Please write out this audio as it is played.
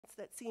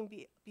events that seem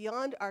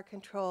beyond our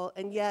control,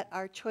 and yet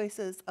our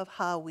choices of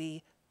how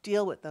we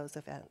deal with those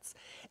events.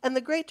 And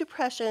the Great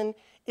Depression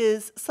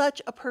is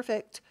such a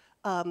perfect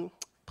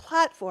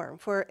platform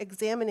for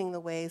examining the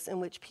ways in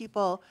which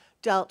people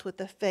dealt with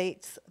the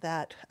fates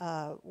that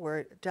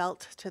were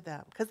dealt to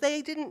them, because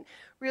they didn't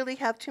really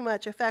have too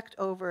much effect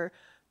over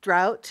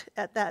drought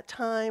at that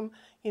time,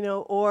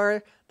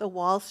 or the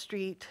Wall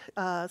Street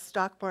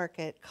stock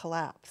market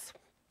collapse.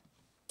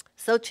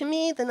 So to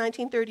me, the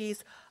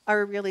 1930s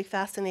are a really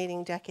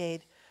fascinating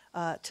decade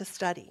to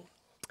study.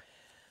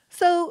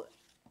 So,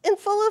 and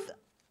full of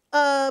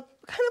kind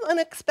of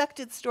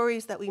unexpected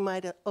stories that we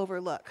might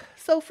overlook.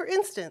 So for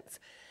instance,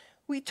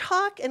 we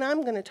talk, and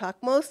I'm going to talk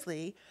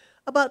mostly,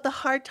 about the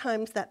hard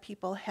times that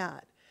people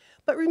had.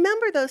 But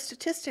remember those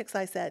statistics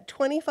I said,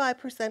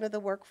 25% of the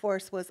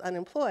workforce was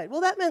unemployed.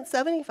 Well, that meant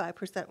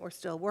 75% were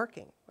still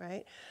working,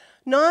 right?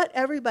 Not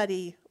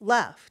everybody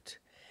left,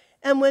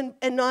 and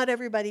not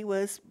everybody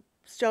was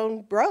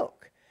stone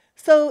broke.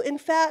 So in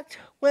fact,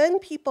 when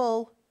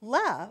people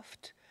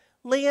left,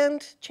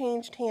 land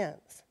changed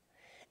hands.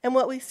 And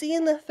what we see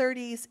in the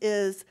 30s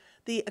is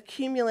the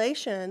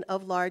accumulation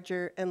of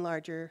larger and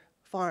larger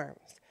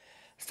farms.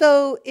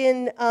 So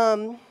in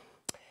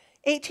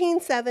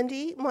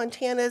 1870,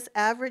 Montana's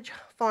average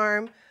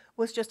farm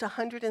was just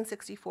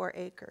 164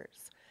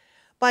 acres.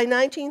 By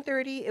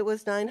 1930, it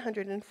was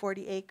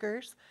 940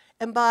 acres.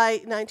 And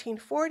by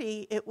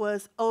 1940, it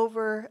was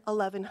over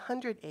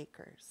 1,100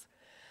 acres.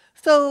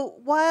 So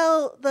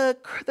while the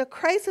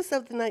crisis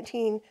of the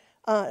 19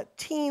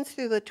 teens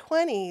through the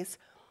 20s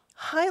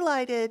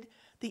highlighted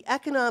the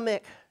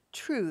economic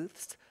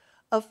truths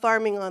of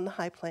farming on the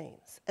high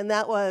plains, and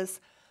that was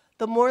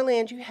the more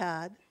land you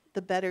had,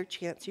 the better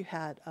chance you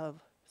had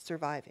of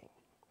surviving.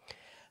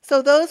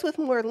 So those with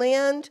more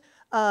land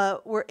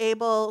were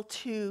able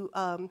to,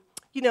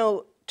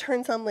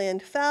 turn some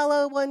land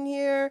fallow one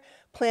year,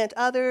 plant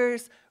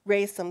others,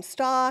 raise some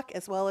stock,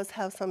 as well as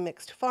have some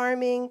mixed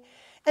farming.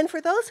 And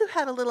for those who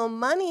had a little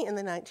money in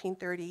the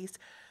 1930s,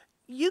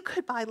 you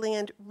could buy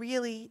land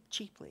really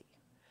cheaply.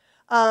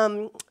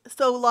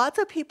 So lots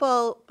of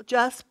people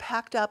just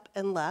packed up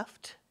and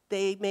left.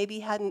 They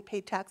maybe hadn't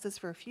paid taxes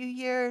for a few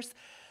years.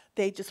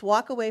 They just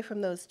walk away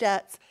from those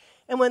debts.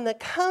 And when the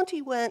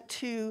county went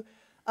to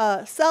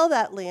sell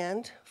that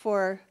land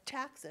for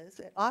taxes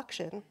at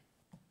auction,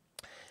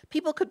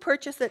 people could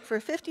purchase it for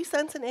 50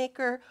 cents an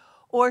acre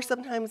or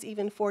sometimes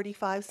even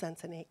 45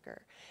 cents an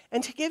acre.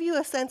 And to give you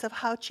a sense of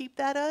how cheap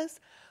that is,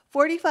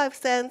 45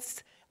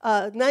 cents,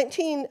 sort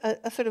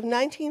of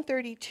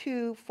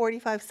 1932,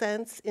 45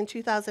 cents in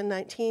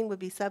 2019 would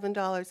be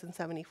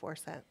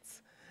 $7.74.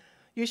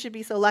 You should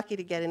be so lucky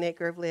to get an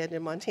acre of land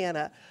in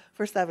Montana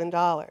for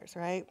 $7,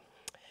 right?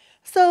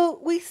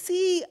 So we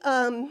see,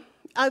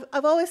 I've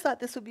always thought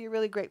this would be a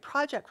really great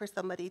project for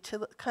somebody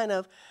to kind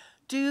of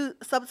do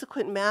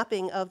subsequent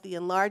mapping of the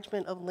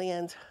enlargement of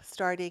land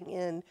starting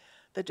in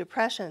the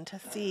Depression to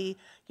see,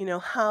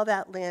 how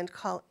that land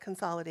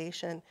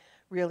consolidation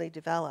really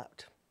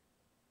developed.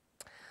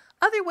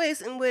 Other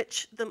ways in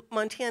which the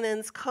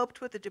Montanans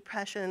coped with the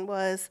Depression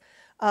was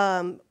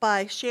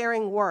by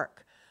sharing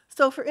work.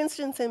 So for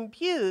instance, in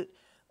Butte,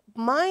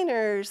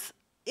 miners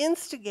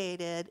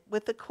instigated,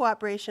 with the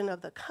cooperation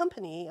of the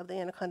company, of the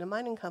Anaconda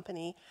Mining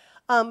Company,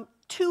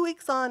 2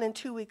 weeks on and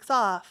 2 weeks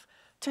off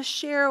to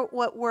share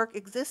what work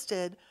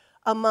existed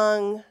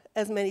among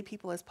as many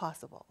people as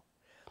possible.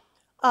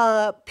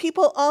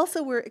 People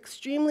also were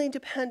extremely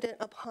dependent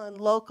upon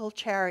local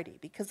charity,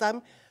 because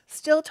I'm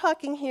still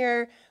talking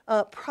here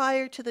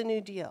prior to the New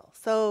Deal.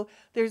 So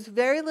there's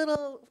very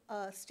little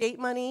state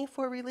money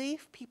for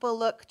relief. People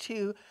look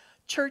to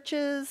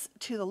churches,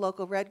 to the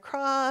local Red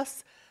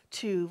Cross,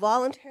 to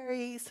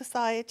voluntary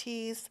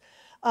societies.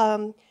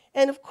 And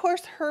of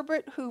course,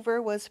 Herbert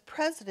Hoover was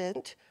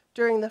president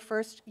during the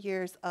first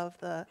years of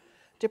the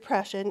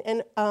Depression.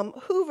 And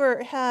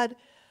Hoover had,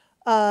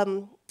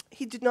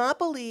 he did not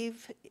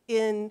believe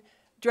in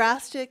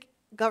drastic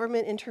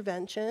government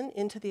intervention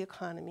into the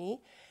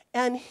economy.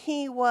 And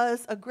he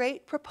was a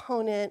great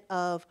proponent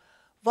of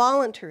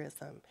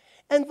voluntarism.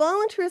 And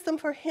voluntarism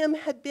for him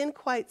had been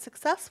quite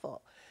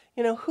successful.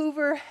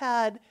 Hoover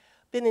had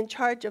been in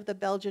charge of the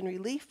Belgian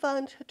Relief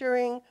Fund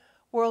during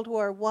World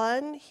War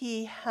I.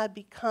 He had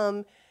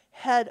become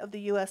head of the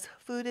U.S.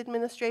 Food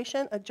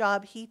Administration, a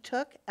job he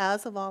took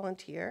as a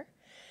volunteer.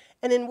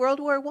 And in World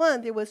War I,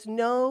 there was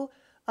no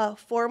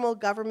formal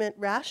government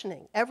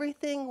rationing.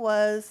 Everything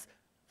was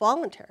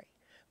voluntary.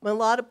 A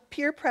lot of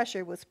peer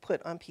pressure was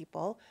put on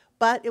people,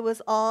 but it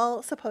was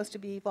all supposed to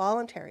be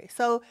voluntary.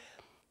 So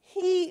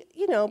he,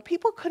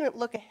 people couldn't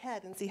look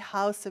ahead and see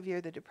how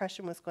severe the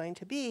Depression was going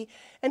to be.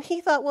 And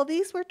he thought, well,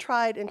 these were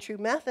tried and true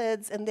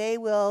methods, and they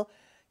will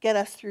get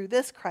us through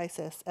this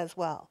crisis as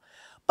well.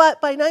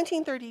 But by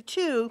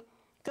 1932,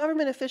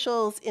 government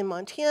officials in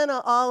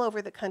Montana, all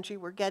over the country,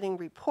 were getting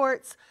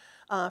reports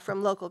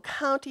from local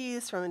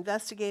counties, from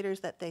investigators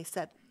that they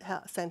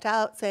sent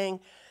out saying,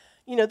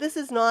 this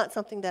is not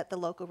something that the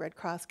local Red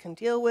Cross can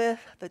deal with.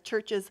 The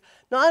churches,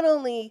 not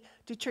only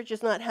do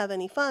churches not have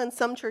any funds,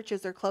 some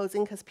churches are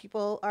closing because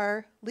people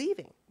are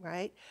leaving,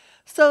 right?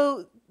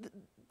 So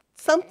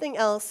something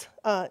else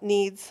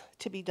needs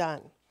to be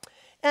done.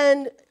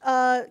 And,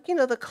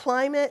 the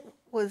climate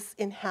was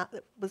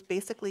was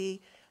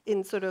basically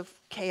in sort of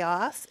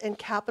chaos, and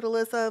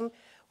capitalism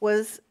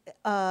was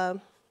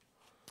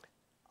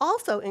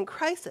also in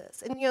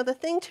crisis. And, the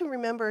thing to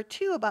remember,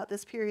 too, about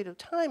this period of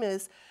time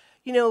is,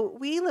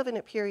 we live in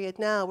a period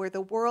now where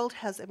the world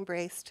has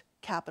embraced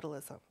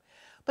capitalism.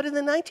 But in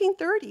the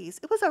 1930s,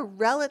 it was a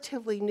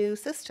relatively new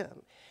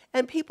system,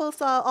 and people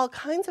saw all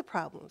kinds of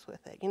problems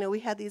with it. We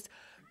had these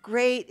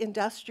great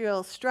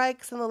industrial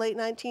strikes in the late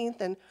 19th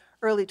and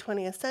early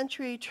 20th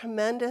century,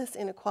 tremendous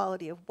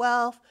inequality of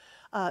wealth,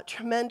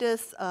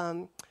 tremendous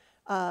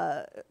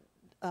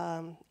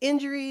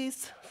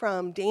injuries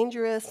from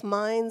dangerous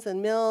mines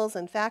and mills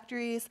and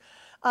factories.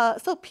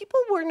 So people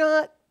were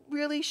not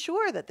really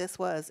sure that this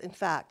was, in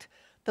fact,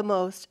 the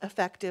most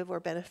effective or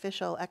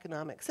beneficial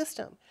economic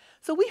system.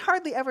 So we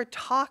hardly ever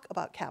talk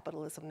about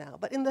capitalism now.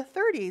 But in the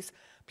 30s,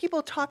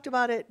 people talked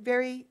about it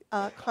very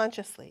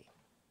consciously.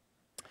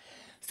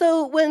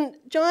 So when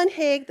John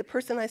Haig, the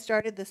person I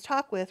started this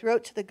talk with,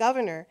 wrote to the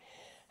governor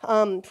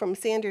from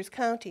Sanders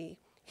County,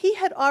 he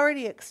had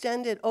already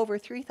extended over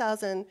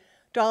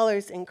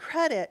 $3,000 in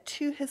credit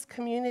to his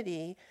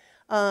community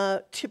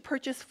to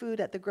purchase food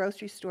at the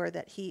grocery store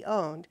that he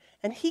owned,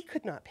 and he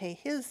could not pay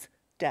his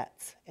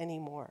debts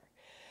anymore.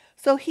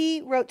 So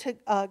he wrote to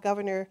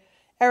Governor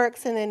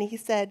Erickson, and he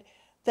said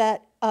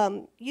that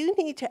you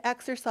need to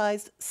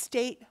exercise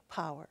state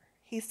power.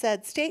 He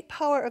said, state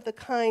power of the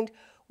kind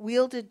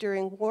wielded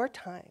during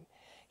wartime.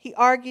 He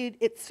argued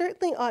it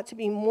certainly ought to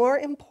be more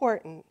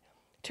important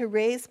to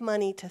raise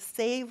money to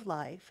save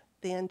life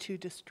than to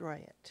destroy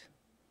it.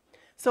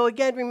 So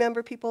again,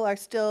 remember, people are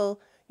still,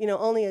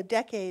 only a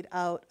decade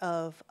out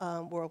of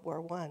World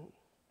War I.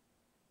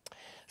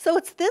 So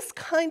it's this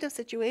kind of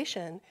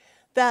situation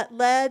that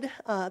led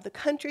the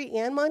country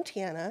and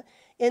Montana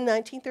in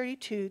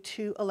 1932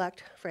 to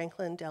elect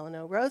Franklin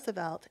Delano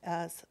Roosevelt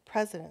as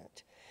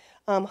president,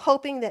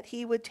 hoping that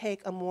he would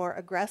take a more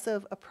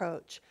aggressive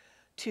approach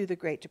to the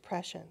Great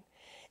Depression.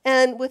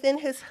 And within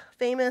his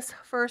famous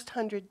first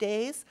 100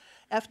 days,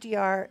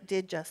 FDR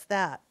did just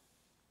that.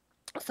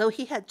 So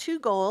he had two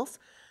goals: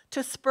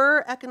 to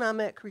spur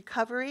economic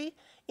recovery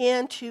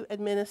and to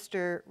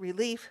administer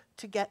relief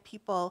to get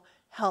people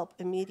help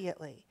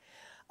immediately.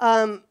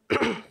 And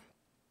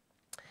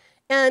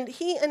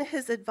he and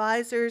his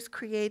advisors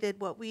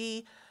created what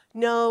we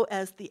know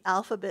as the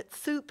alphabet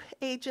soup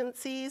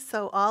agencies.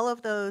 So all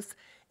of those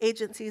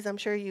agencies I'm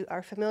sure you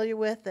are familiar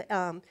with, the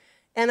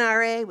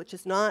NRA, which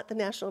is not the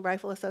National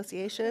Rifle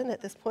Association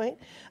at this point,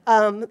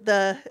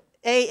 the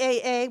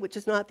AAA, which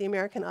is not the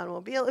American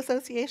Automobile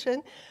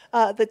Association,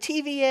 the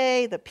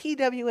TVA, the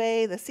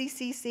PWA, the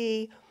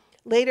CCC.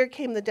 Later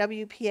came the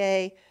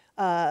WPA,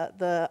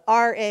 the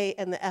RA,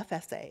 and the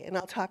FSA, and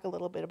I'll talk a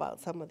little bit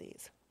about some of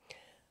these.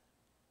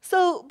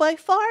 So by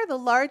far the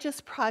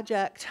largest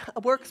project,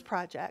 works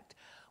project,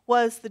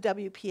 was the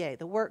WPA,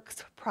 the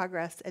Works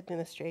Progress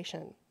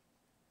Administration.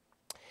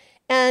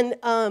 And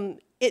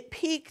it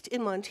peaked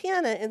in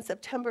Montana in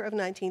September of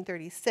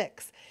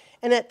 1936.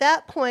 And at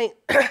that point,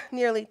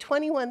 nearly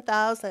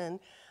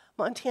 21,000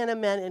 Montana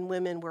men and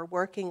women were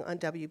working on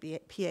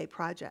WPA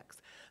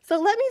projects.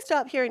 So let me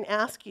stop here and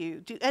ask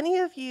you, do any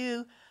of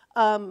you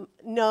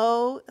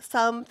know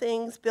some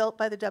things built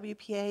by the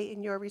WPA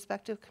in your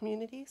respective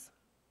communities?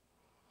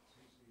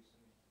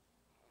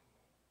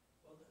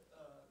 Well, the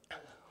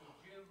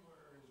gym,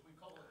 or as we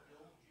call it, the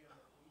old gym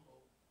at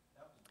Weebo,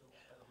 that was built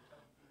by the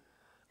WPA.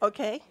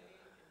 Okay. And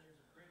there's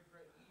a bridge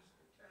right east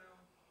of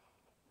town,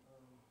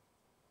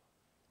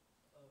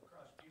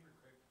 across Beaver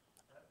Creek.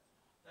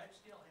 That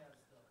still has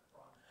the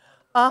rock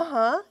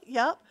marker.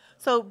 Yep.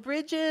 So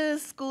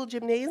bridges, school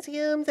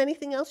gymnasiums,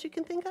 anything else you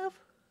can think of?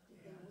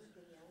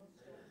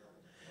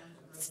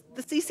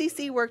 The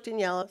CCC worked in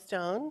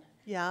Yellowstone,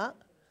 yeah.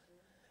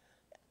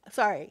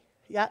 Sorry,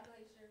 yeah. Like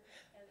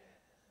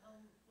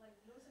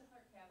Lewis and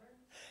Clark Cavern?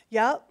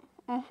 Yep.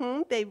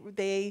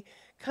 They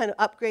kind of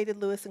upgraded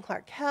Lewis and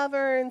Clark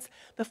Caverns.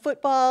 The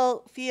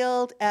football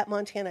field at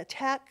Montana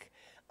Tech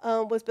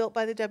was built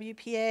by the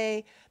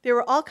WPA. There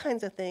were all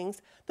kinds of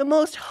things. The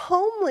most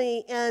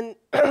homely and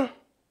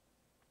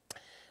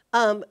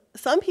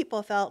some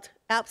people felt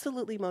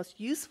absolutely most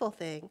useful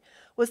thing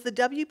was the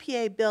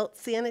WPA built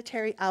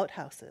sanitary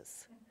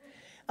outhouses.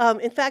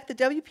 In fact, the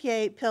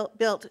WPA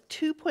built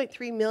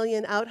 2.3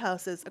 million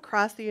outhouses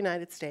across the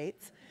United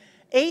States,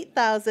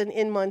 8,000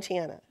 in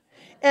Montana.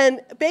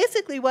 And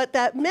basically what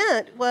that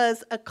meant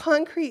was a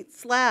concrete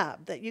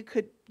slab that you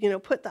could,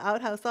 put the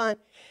outhouse on.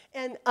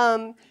 And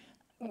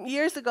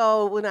years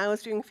ago, when I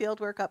was doing field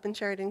work up in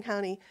Sheridan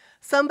County,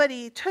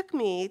 somebody took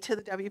me to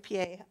the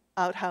WPA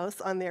outhouse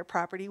on their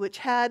property, which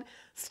had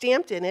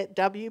stamped in it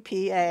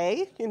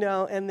WPA,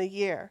 and the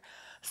year.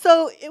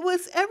 So it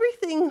was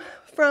everything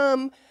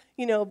from,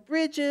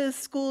 bridges,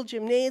 school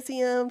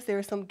gymnasiums. There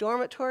were some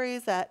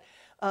dormitories at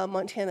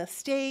Montana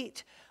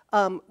State,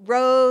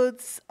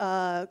 roads,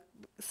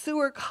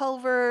 sewer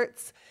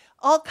culverts,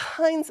 all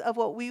kinds of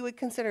what we would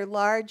consider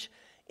large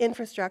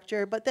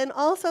infrastructure, but then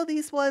also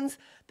these ones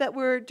that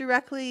were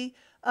directly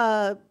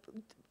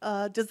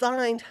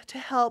designed to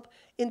help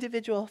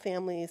individual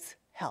families'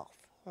 health,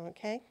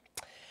 okay?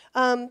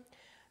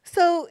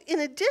 So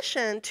in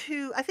addition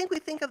to, I think we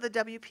think of the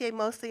WPA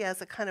mostly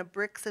as a kind of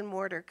bricks and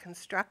mortar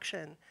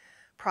construction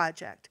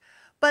project,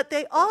 but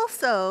they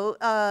also,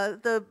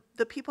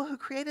 the people who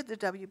created the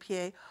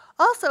WPA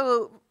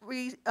also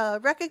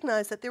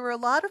recognized that there were a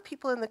lot of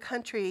people in the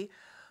country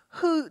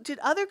who did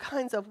other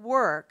kinds of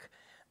work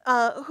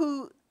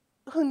who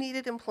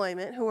needed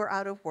employment, who were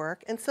out of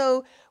work. And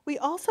so we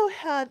also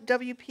had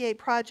WPA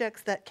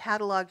projects that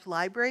cataloged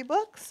library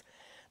books,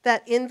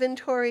 that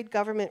inventoried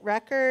government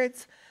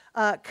records,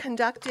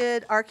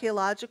 conducted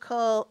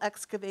archaeological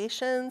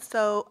excavations.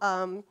 So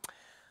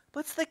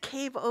what's the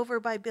cave over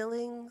by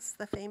Billings,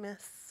 the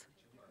famous?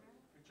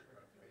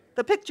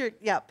 The Picture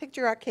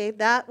Art Cave.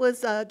 That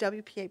was a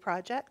WPA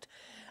project.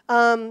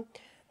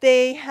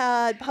 They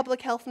had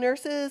public health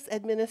nurses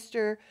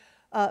administer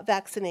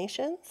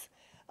vaccinations.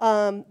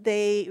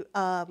 They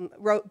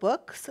wrote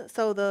books.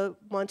 So the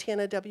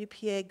Montana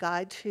WPA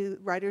Guide to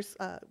Writers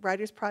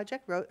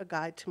Project wrote a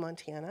guide to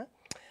Montana.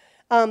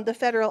 The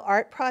Federal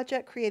Art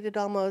Project created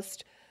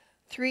almost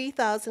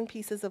 3,000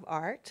 pieces of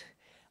art.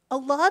 A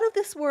lot of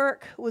this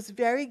work was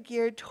very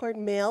geared toward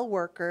male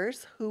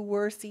workers who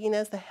were seen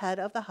as the head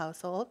of the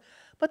household,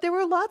 but there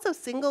were lots of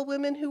single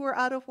women who were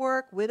out of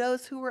work,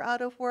 widows who were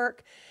out of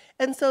work,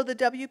 and so the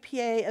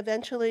WPA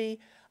eventually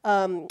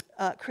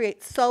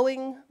create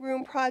sewing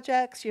room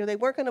projects. You know, they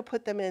weren't going to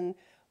put them in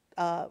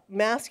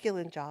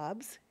masculine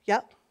jobs.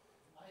 Yep.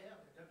 I have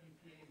a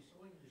WPA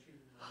sewing machine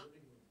in my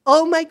living room.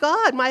 Oh my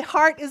God, my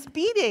heart is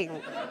beating.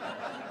 Let me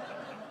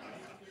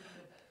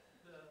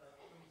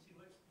see,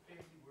 what's the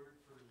fancy word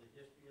for the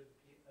history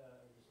of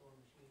the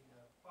sewing machine?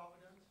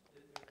 Provenance?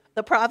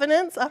 The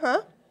provenance,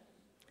 uh-huh.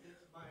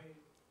 My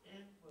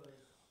aunt was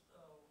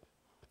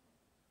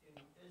in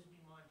Esby,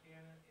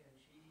 Montana, and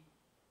she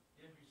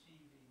did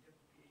receive a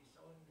WPA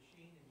sewing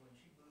machine, and when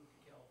she moved to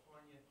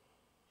California,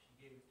 she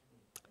gave it to me.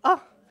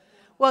 Oh,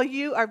 well,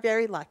 you are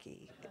very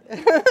lucky.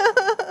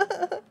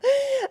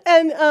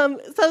 And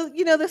so,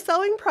 you know, the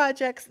sewing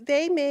projects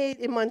they made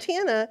in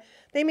Montana,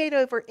 they made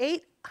over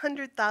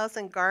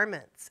 800,000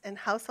 garments and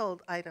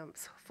household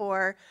items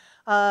for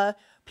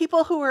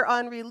people who were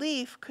on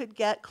relief could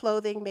get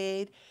clothing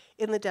made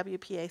in the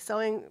WPA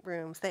sewing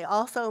rooms. They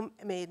also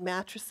made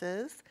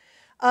mattresses.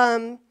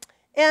 And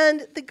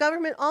the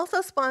government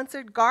also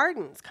sponsored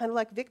gardens, kind of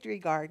like victory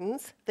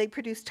gardens. They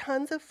produced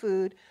tons of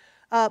food,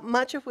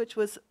 much of which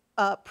was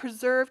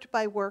preserved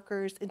by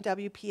workers in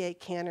WPA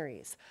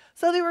canneries.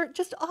 So there were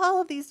just all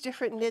of these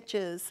different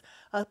niches,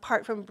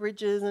 apart from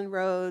bridges and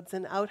roads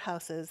and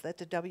outhouses that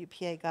the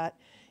WPA got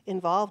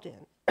involved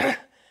in.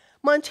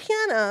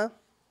 Montana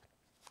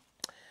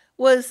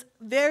was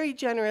very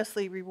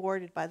generously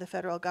rewarded by the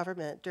federal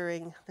government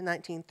during the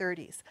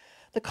 1930s.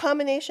 The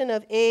combination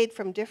of aid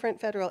from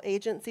different federal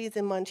agencies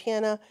in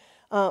Montana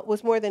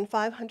was more than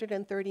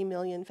 $530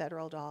 million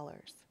federal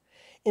dollars.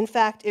 In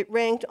fact, it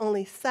ranked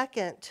only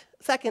second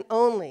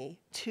only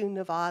to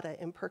Nevada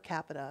in per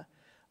capita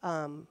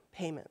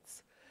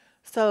payments.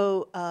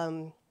 So,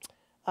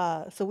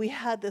 so we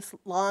had this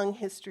long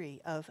history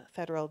of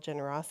federal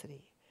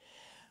generosity.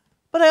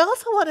 But I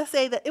also want to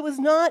say that it was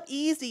not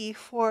easy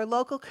for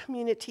local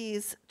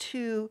communities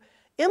to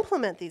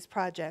implement these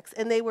projects,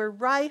 and they were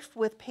rife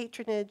with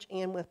patronage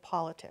and with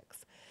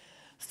politics.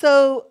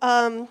 So,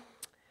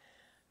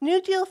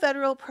 New Deal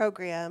federal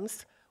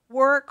programs,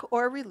 work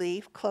or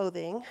relief,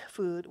 clothing,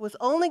 food, was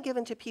only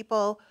given to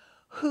people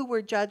who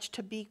were judged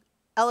to be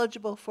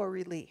eligible for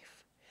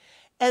relief.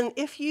 And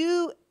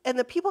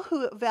the people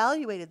who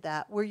evaluated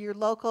that were your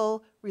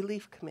local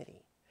relief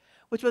committee,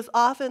 which was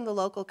often the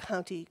local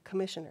county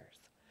commissioners,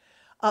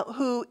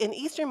 who in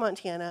eastern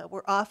Montana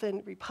were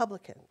often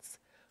Republicans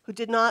who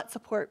did not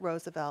support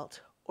Roosevelt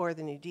or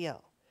the New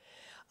Deal.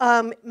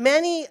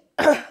 Many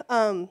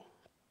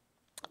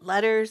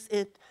letters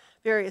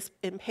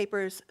in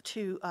papers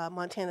to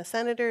Montana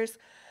senators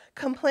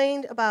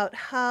complained about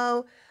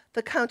how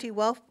the county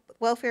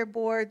welfare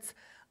boards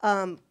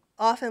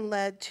often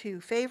led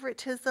to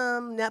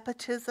favoritism,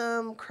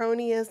 nepotism,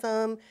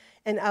 cronyism,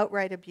 and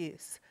outright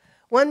abuse.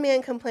 One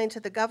man complained to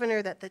the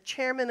governor that the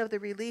chairman of the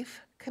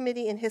relief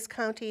committee in his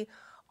county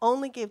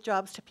only gave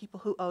jobs to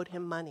people who owed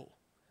him money,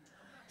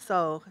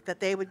 so that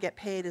they would get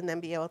paid and then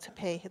be able to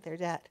pay their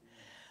debt.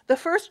 The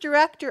first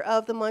director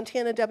of the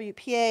Montana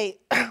WPA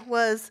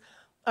was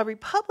a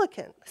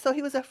Republican. So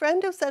he was a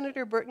friend of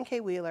Senator Burton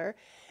K. Wheeler,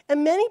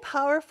 and many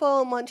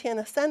powerful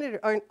Montana senators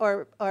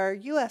or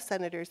U.S.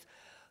 senators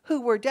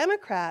who were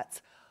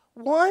Democrats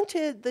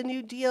wanted the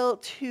New Deal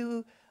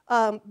to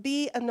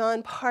be a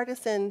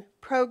nonpartisan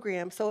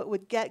program so it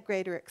would get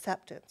greater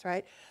acceptance,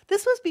 right?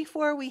 This was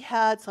before we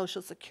had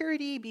Social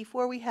Security,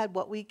 before we had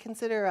what we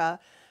consider a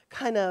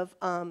kind of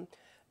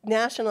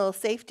national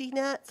safety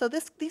net. So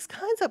these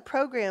kinds of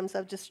programs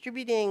of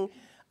distributing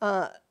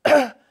uh,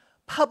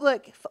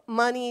 public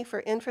money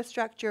for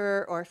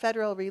infrastructure or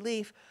federal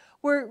relief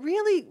were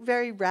really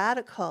very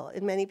radical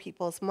in many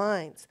people's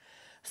minds.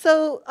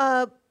 So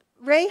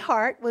Ray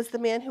Hart was the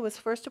man who was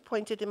first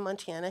appointed in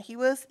Montana. He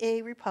was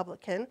a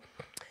Republican,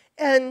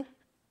 and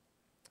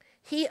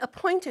he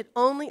appointed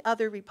only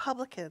other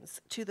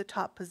Republicans to the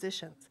top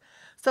positions.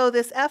 So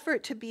this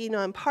effort to be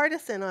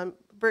nonpartisan on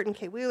Burton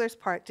K. Wheeler's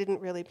part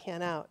didn't really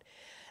pan out.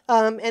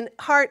 And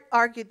Hart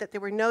argued that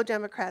there were no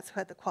Democrats who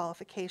had the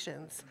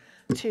qualifications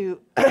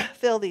to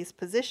fill these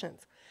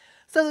positions.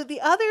 So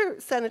the other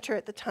senator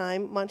at the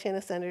time,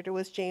 Montana senator,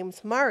 was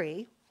James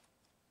Murray.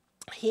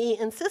 He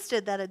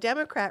insisted that a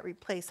Democrat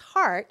replace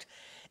Hart,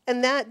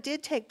 and that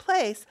did take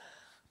place,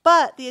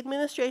 but the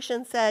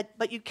administration said,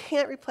 but you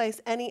can't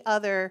replace any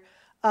other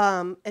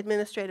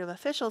administrative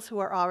officials who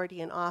are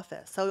already in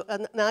office. So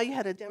now you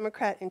had a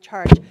Democrat in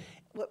charge,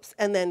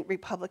 and then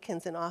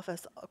Republicans in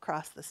office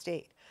across the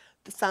state.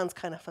 This sounds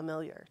kind of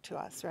familiar to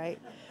us, right?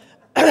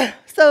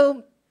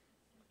 So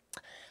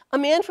a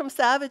man from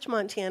Savage,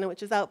 Montana,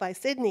 which is out by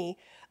Sydney,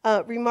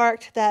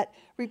 remarked that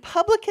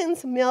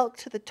Republicans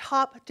milked the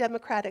top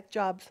Democratic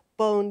jobs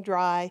bone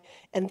dry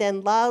and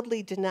then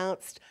loudly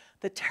denounced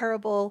the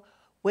terrible,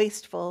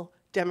 wasteful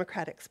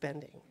Democratic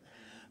spending.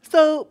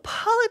 So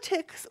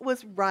politics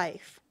was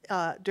rife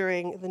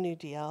during the New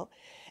Deal.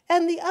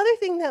 And the other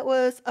thing that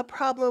was a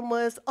problem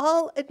was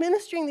all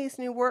administering these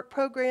new work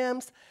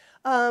programs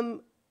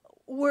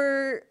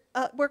were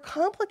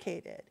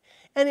complicated.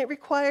 And it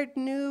required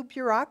new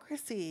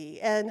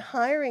bureaucracy and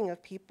hiring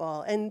of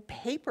people and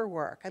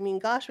paperwork. I mean,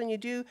 gosh, when you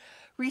do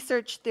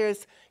research,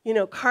 there's,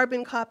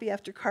 carbon copy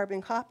after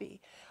carbon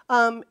copy.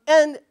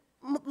 And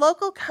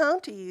local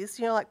counties,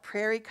 like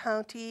Prairie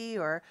County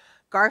or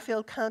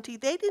Garfield County,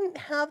 they didn't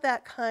have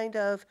that kind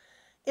of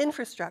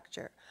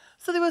infrastructure.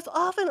 So there was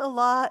often a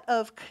lot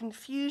of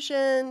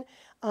confusion,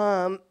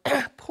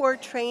 poor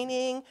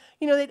training.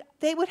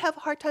 They would have a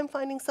hard time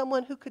finding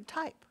someone who could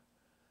type,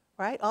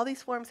 right? All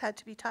these forms had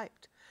to be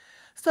typed.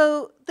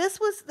 So this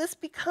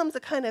becomes a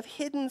kind of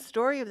hidden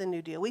story of the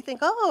New Deal. We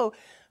think, oh,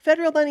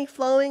 federal money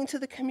flowing to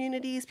the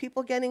communities,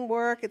 people getting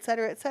work, et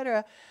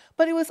cetera,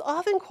 but it was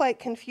often quite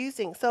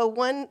confusing. So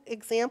one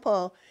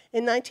example,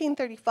 in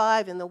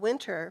 1935 in the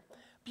winter,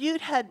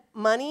 Butte had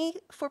money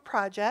for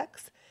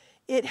projects.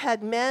 It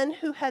had men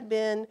who had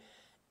been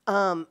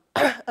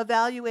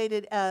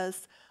evaluated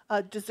as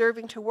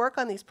deserving to work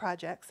on these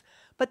projects,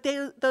 but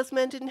those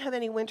men didn't have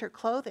any winter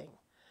clothing.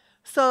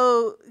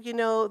 So,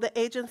 the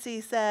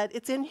agency said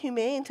it's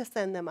inhumane to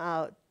send them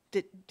out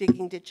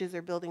digging ditches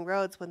or building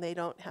roads when they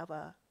don't have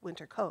a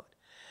winter coat.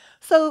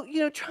 So,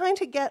 trying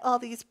to get all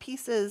these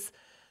pieces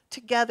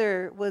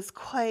together was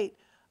quite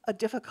a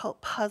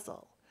difficult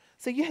puzzle.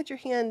 So you had your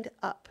hand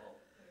up.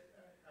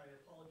 I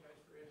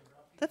apologize for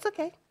interrupting. That's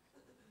okay.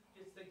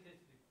 Just think this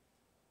is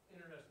an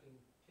interesting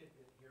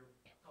tidbit here,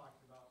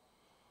 talking about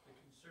the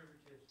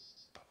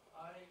conservatives.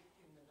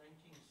 In the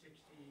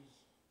 1960s,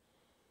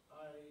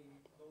 I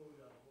mowed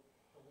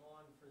the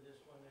lawn for this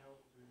one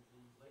out with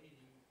the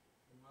lady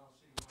in Miles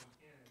City,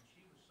 Montana, and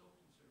she was so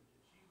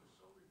conservative. She was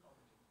so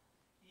Republican.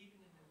 Even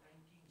in the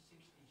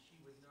 1960s, she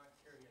would not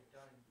carry a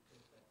dime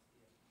because that's the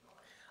FDR.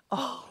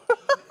 Oh.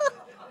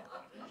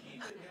 She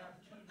would have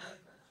two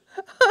nipples.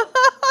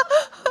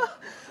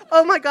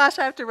 Oh my gosh,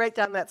 I have to write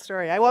down that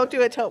story. I won't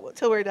do it till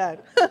we're done.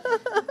 And then, of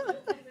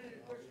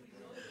course, we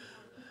know that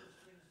one of the first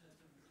things that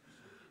the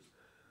conservatives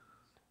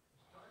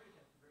started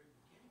at the very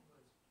beginning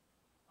was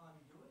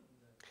undoing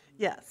the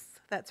Yes,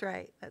 that's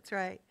right. That's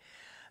right.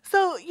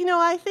 So,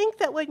 I think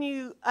that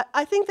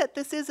I think that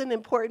this is an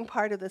important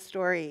part of the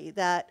story,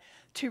 that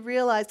to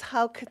realize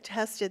how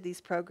contested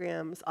these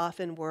programs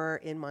often were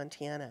in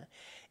Montana.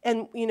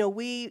 And,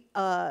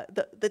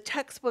 the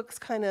textbooks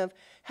kind of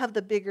have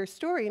the bigger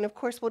story. And of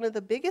course, one of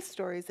the biggest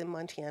stories in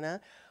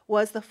Montana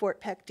was the Fort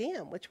Peck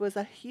Dam, which was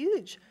a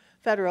huge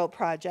federal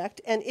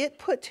project. And it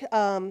put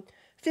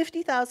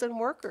 50,000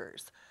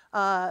 workers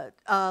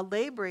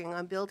laboring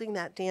on building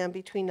that dam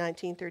between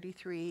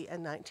 1933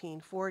 and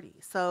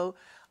 1940. So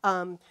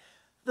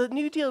the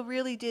New Deal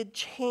really did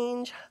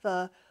change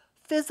the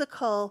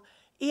physical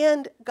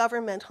and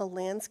governmental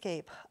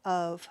landscape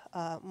of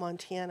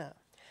Montana.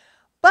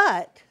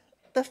 But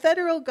the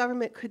federal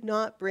government could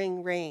not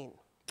bring rain.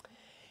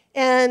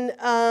 And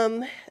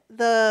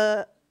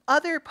the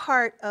other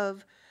part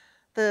of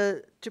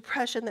the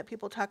Depression that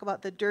people talk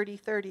about, the dirty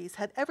 30s,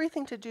 had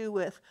everything to do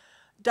with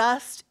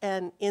dust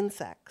and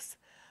insects.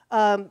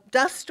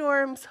 Dust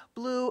storms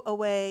blew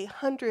away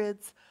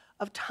hundreds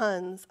of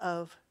tons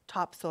of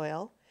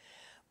topsoil.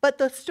 But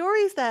the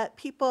stories that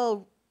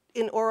people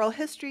in oral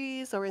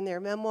histories or in their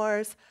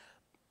memoirs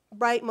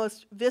write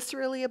most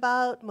viscerally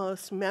about,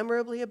 most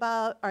memorably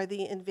about, are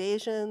the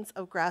invasions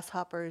of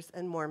grasshoppers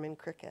and Mormon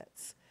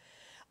crickets.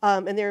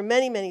 And there are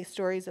many, many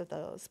stories of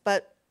those.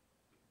 But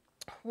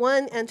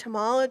one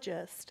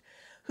entomologist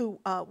who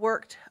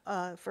worked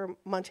for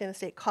Montana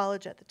State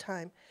College at the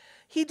time,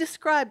 he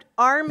described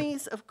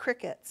armies of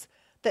crickets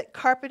that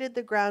carpeted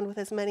the ground with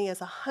as many as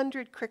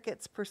 100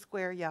 crickets per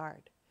square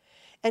yard.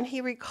 and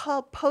he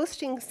recalled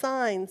posting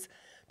signs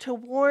to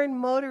warn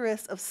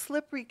motorists of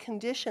slippery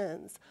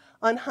conditions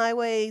on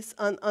highways,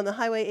 on the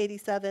Highway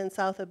 87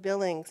 south of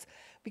Billings,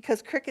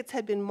 because crickets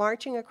had been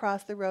marching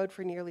across the road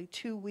for nearly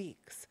 2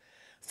 weeks.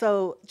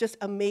 So just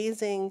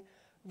amazing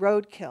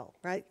roadkill,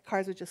 right?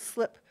 Cars would just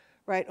slip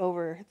right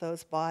over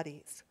those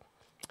bodies.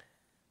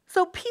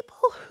 So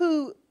people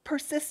who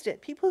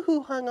persisted, people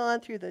who hung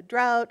on through the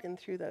drought and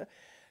through the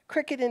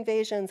cricket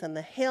invasions and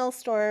the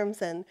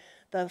hailstorms and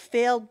the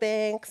failed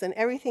banks and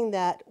everything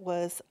that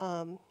was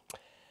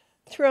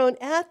thrown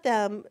at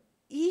them,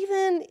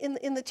 even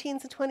in the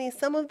teens and 20s,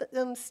 some of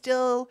them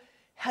still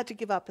had to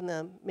give up in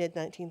the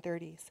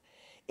mid-1930s.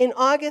 In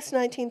August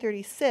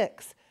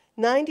 1936,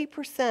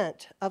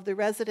 90% of the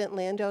resident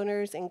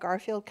landowners in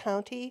Garfield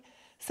County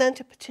sent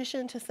a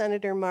petition to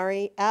Senator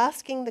Murray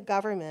asking the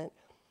government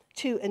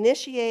to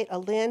initiate a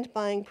land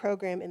buying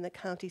program in the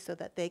county so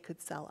that they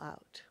could sell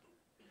out.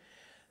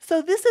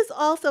 So this is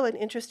also an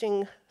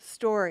interesting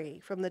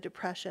story from the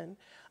Depression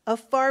of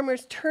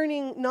farmers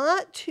turning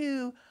not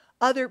to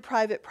other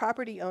private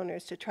property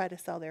owners to try to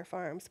sell their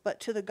farms, but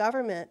to the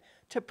government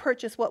to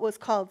purchase what was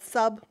called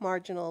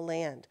sub-marginal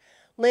land,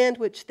 land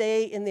which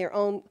they, in their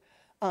own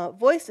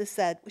voices,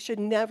 said should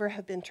never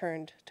have been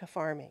turned to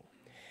farming.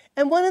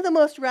 And one of the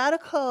most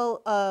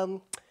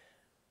radical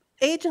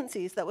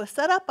agencies that was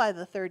set up by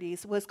the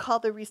 30s was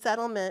called the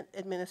Resettlement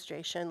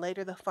Administration,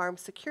 later the Farm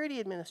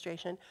Security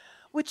Administration,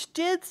 which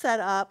did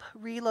set up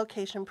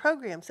relocation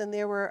programs, and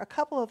there were a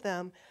couple of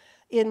them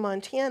in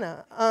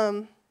Montana.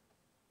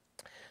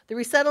 The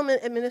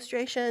Resettlement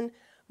Administration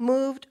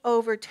moved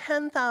over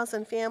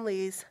 10,000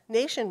 families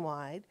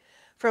nationwide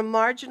from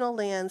marginal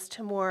lands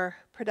to more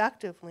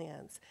productive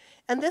lands.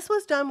 And this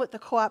was done with the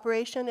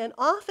cooperation and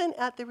often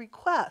at the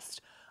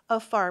request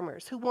of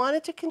farmers who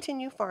wanted to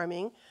continue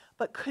farming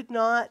but could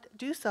not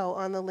do so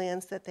on the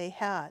lands that they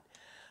had.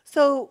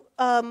 So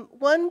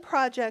one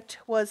project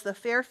was the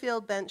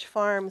Fairfield Bench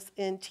Farms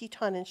in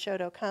Teton and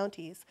Choteau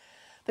counties.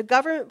 The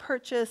government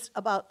purchased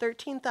about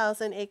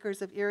 13,000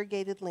 acres of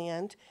irrigated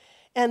land,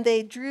 and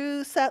they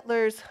drew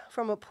settlers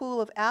from a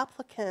pool of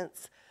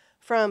applicants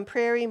from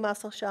Prairie,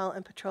 Musselshell,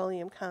 and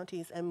Petroleum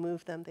counties and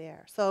moved them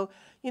there. So,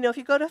 you know, if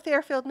you go to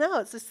Fairfield now,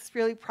 it's this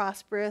really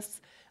prosperous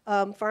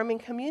farming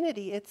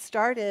community. It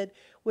started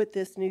with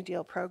this New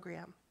Deal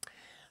program.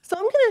 So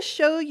I'm going to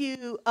show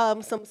you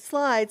some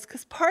slides,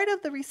 because part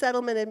of the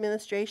Resettlement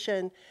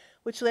Administration,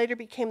 which later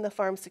became the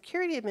Farm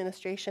Security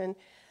Administration,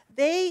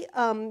 they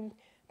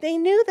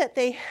knew that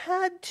they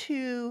had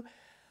to,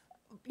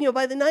 you know,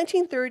 by the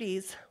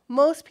 1930s,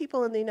 most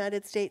people in the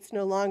United States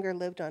no longer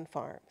lived on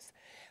farms.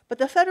 But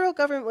the federal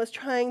government was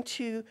trying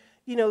to,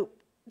 you know,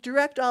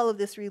 direct all of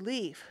this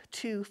relief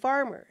to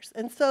farmers.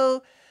 And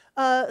so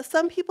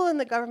some people in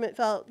the government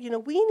felt, you know,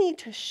 we need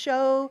to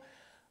show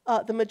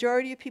the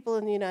majority of people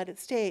in the United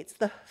States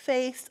the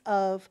face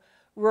of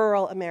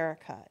rural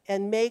America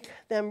and make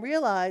them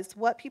realize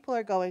what people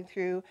are going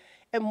through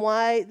and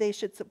why they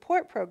should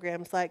support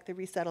programs like the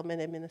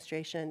Resettlement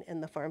Administration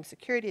and the Farm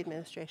Security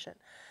Administration.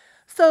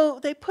 So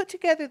they put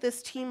together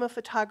this team of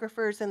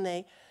photographers and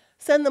they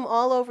send them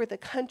all over the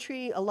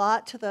country, a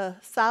lot to the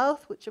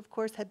South, which of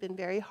course had been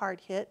very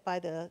hard hit by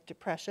the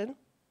Depression.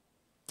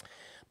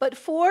 But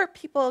 4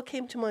 people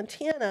came to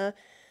Montana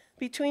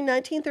between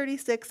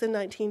 1936 and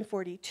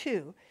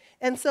 1942.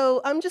 And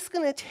so I'm just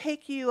going to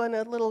take you on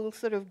a little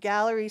sort of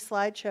gallery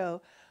slideshow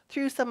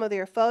through some of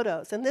their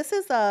photos. And this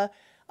is a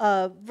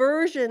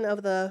version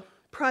of the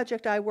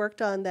project I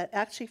worked on that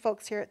actually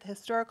folks here at the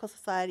Historical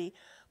Society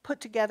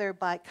put together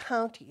by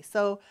county.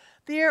 So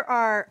there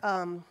are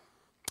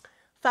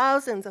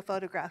thousands of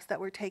photographs that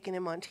were taken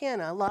in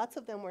Montana. Lots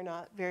of them were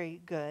not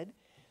very good.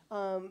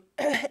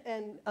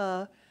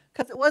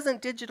 Because it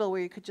wasn't digital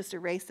where you could just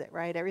erase it,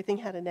 right? Everything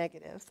had a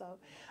negative.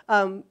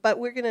 So, but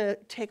we're going to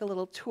take a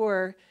little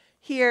tour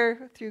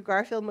here through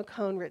Garfield,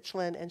 Macomb,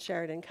 Richland, and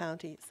Sheridan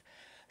counties.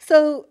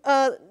 So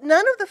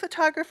none of the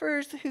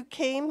photographers who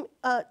came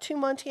to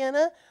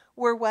Montana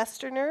were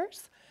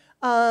Westerners.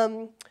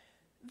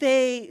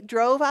 They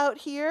drove out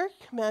here.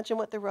 Imagine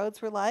what the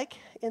roads were like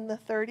in the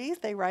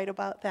 30s. They write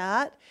about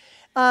that.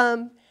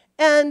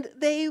 And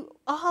they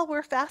all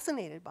were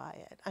fascinated by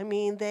it. I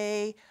mean,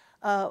 they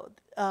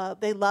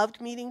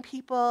loved meeting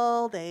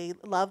people. They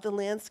loved the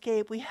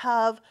landscape. We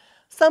have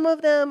some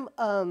of them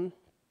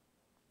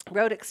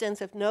wrote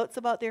extensive notes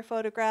about their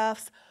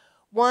photographs.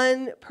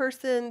 One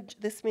person,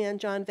 this man,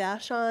 John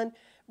Vashon,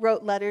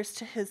 wrote letters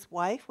to his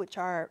wife, which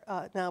are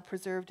now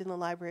preserved in the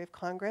Library of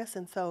Congress.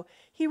 And so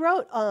he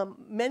wrote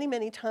many,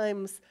 many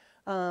times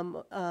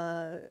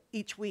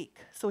each week.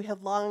 So we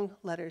have long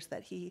letters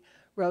that he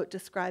wrote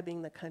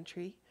describing the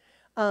country.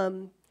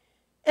 And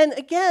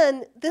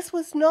again, this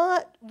was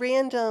not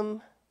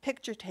random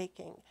picture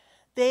taking.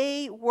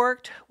 They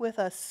worked with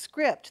a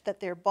script that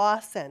their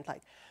boss sent,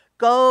 like,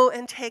 go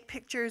and take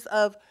pictures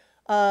of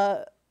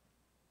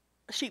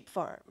sheep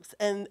farms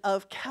and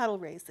of cattle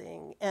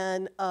raising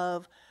and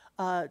of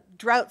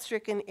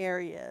drought-stricken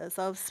areas,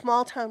 of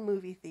small-town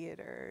movie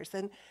theaters.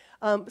 And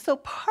so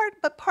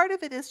part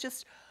of it is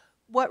just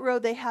what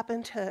road they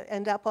happened to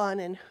end up on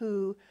and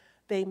who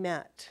they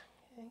met.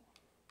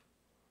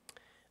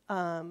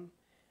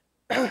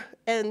 Okay.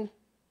 And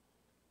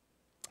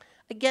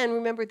again,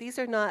 remember, these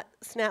are not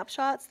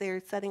snapshots.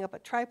 They're setting up a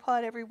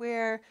tripod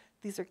everywhere.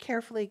 These are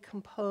carefully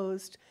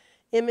composed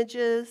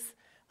images.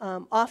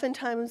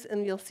 Oftentimes,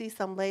 and you'll see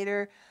some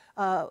later,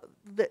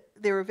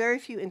 there were very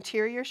few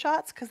interior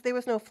shots because there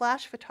was no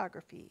flash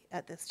photography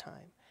at this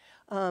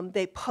time.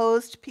 They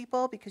posed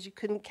people because you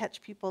couldn't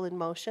catch people in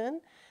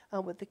motion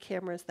with the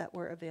cameras that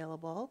were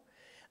available.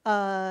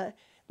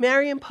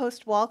 Marion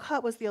Post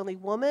Walcott was the only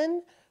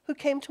woman who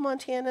came to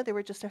Montana. There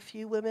were just a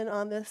few women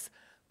on this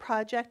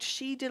project.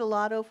 She did a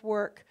lot of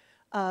work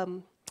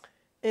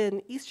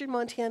in eastern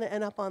Montana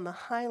and up on the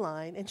High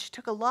Line, and she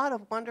took a lot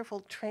of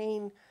wonderful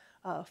train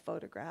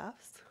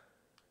photographs.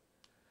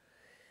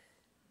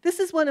 This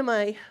is one of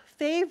my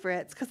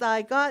favorites because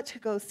I got to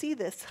go see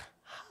this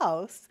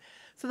house.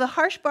 So the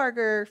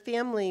Harshbarger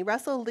family,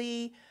 Russell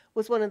Lee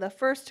was one of the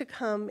first to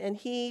come, and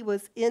he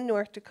was in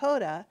North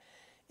Dakota.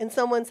 And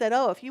someone said,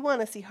 oh, if you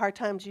want to see hard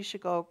times, you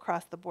should go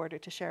across the border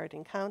to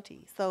Sheridan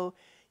County. So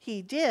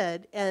he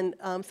did, and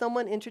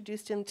someone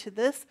introduced him to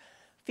this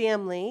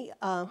family.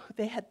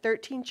 They had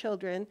 13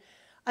 children.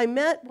 I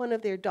met one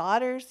of their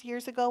daughters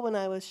years ago when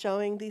I was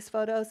showing these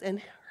photos,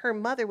 and her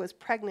mother was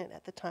pregnant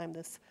at the time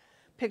this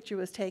picture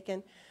was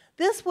taken.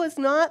 This was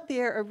not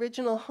their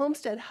original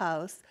homestead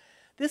house.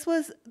 This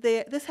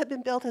had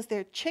been built as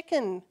their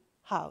chicken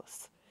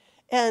house.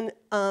 And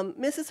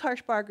Mrs.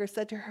 Harshbarger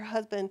said to her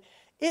husband,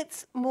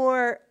 it's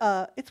warmer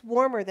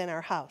than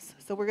our house,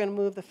 so we're going to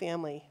move the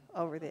family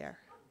over there.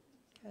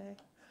 Okay.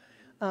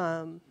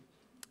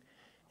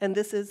 And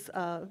this is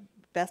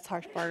Bess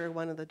Harshbarger,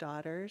 one of the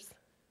daughters.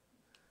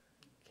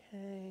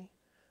 Okay.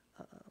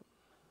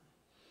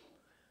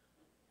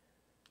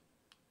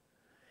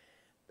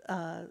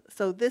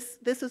 So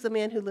this was a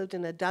man who lived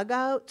in a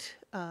dugout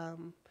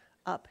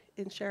up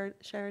in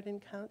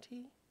Sheridan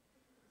County.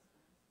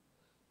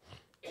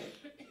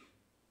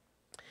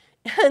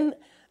 And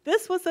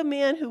this was a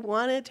man who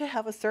wanted to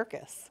have a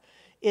circus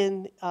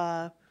in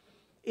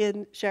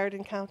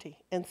Sheridan County.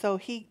 And so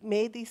he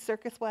made these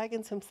circus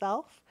wagons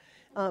himself.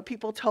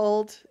 People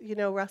told,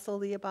 Russell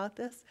Lee about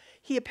this.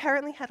 He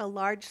apparently had a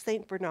large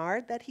St.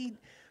 Bernard that he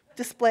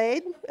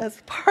displayed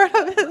as part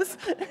of his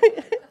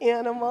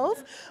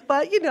animals.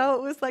 But, it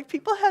was like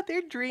people had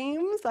their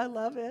dreams. I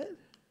love it.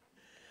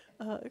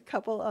 A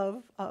couple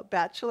of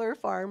bachelor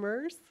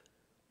farmers.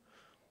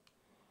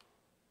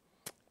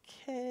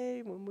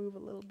 Okay, we'll move a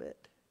little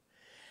bit.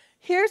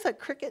 Here's a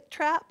cricket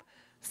trap.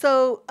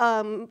 So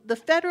the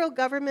federal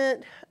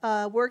government,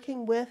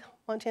 working with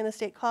Montana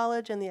State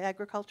College and the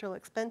Agricultural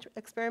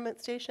Experiment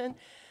Station,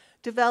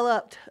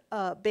 developed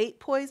bait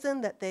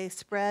poison that they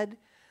spread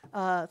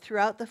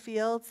throughout the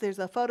fields. There's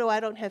a photo I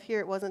don't have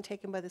here, it wasn't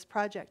taken by this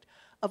project,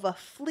 of a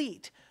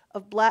fleet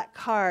of black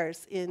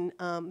cars in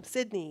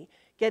Sydney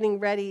getting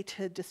ready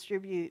to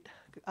distribute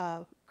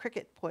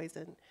cricket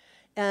poison.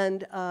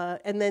 And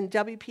then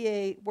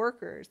WPA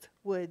workers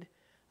would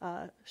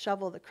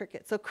shovel the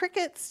cricket. So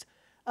crickets,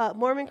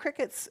 Mormon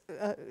crickets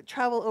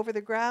travel over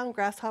the ground,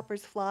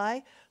 grasshoppers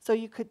fly, so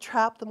you could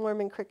trap the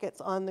Mormon crickets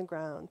on the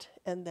ground,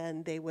 and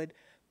then they would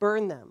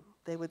burn them.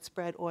 They would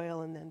spread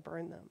oil and then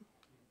burn them.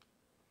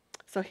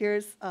 So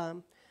here's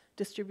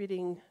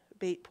distributing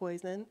bait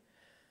poison.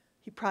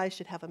 He probably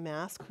should have a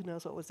mask. Who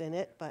knows what was in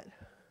it, but...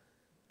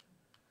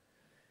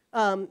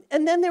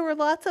 and then there were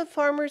lots of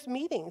farmers'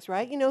 meetings,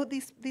 right?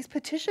 These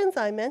petitions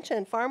I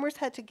mentioned, farmers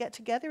had to get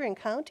together in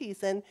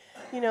counties and,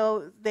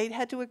 they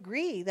had to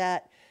agree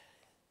that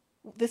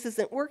this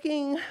isn't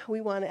working,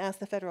 we want to ask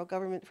the federal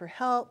government for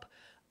help.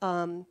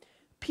 A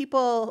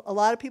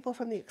lot of people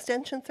from the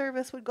Extension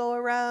Service would go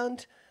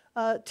around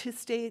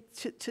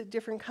to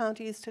different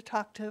counties to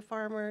talk to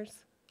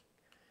farmers.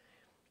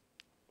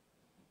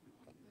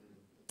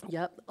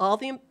 Yep, all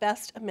the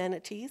best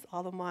amenities,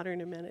 all the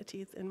modern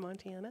amenities in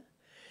Montana.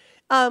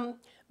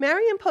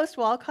 Marion Post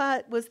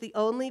Walcott was the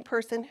only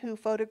person who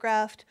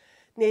photographed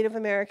Native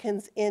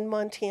Americans in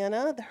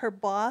Montana. Her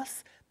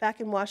boss back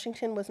in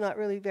Washington was not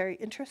really very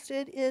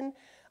interested in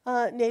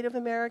Native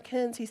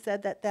Americans. He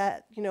said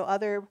that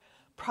other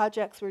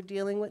projects were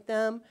dealing with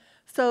them.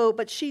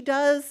 But she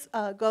does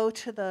go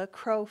to the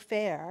Crow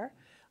Fair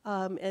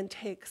and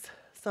takes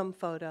some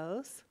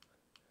photos.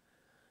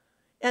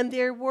 And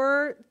there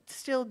were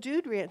still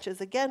dude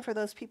ranches, again, for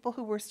those people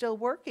who were still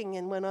working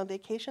and went on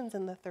vacations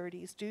in the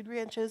 30s. Dude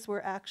ranches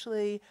were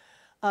actually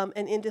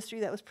an industry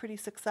that was pretty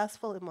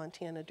successful in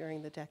Montana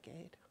during the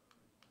decade.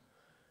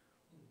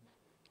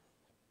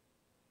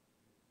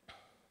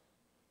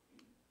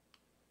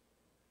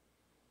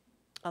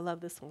 I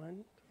love this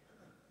one.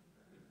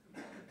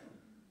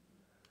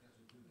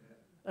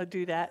 A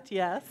dudette,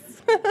 yes.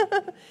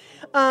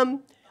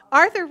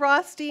 Arthur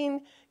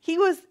Rothstein, he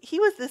was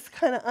this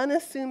kind of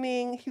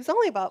unassuming. He was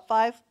only about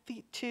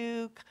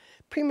 5'2",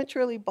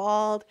 prematurely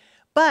bald,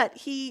 but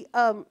he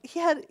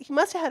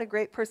must have had a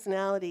great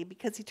personality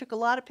because he took a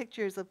lot of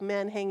pictures of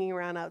men hanging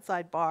around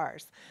outside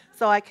bars.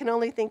 So I can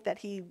only think that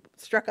he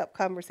struck up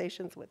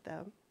conversations with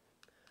them.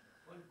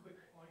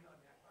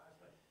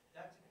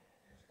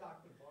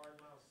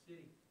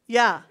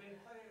 Yeah. There's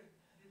been quite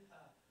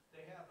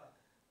they have a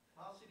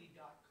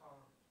mouthcity.com,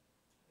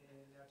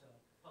 and that's a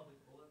public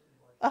bulletin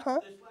board.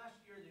 Uh-huh. This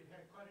last year, they've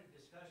had quite a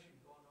discussion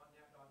going on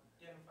that, on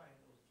identifying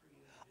those three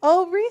individuals.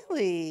 Oh,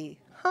 really?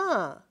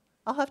 Huh.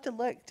 I'll have to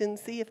look and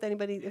see if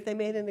if they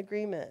made an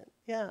agreement.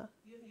 Yeah.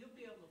 You'll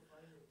be able to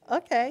find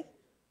it. Okay.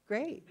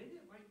 Great. Maybe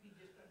it might be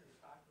just under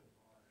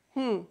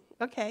Stockman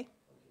Bar. Okay.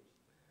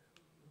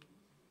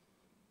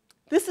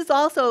 This is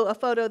also a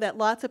photo that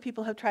lots of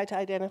people have tried to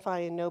identify,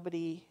 and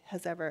nobody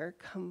has ever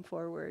come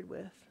forward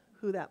with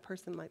who that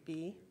person might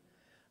be.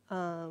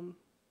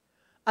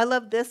 I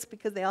love this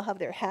because they all have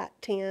their hat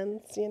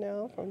tans, you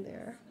know, from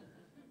there.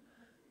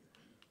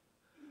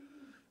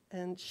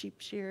 And sheep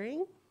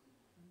shearing.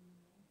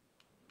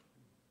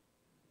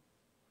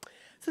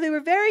 So they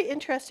were very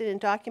interested in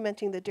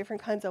documenting the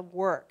different kinds of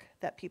work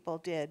that people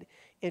did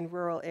in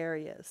rural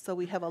areas. So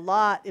we have a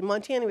lot, in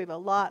Montana we have a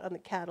lot on the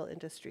cattle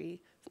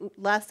industry,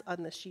 less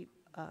on the sheep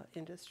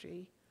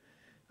industry,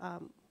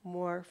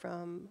 more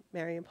from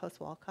Marion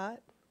Post Walcott.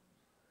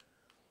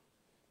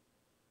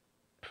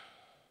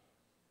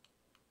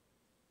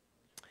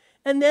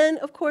 And then,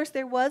 of course,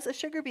 there was a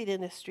sugar beet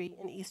industry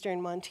in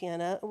eastern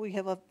Montana. We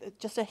have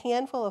just a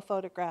handful of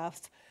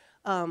photographs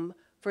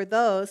for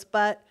those,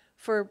 but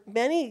for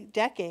many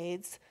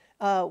decades,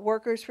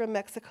 workers from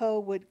Mexico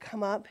would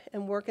come up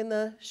and work in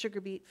the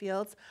sugar beet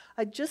fields.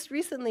 I just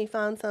recently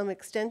found some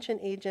extension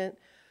agent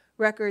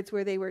records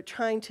where they were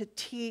trying to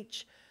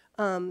teach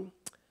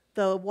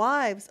the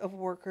wives of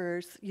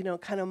workers, you know,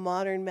 kind of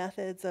modern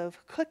methods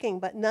of cooking,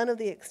 but none of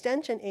the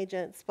extension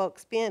agents spoke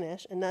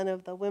Spanish and none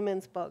of the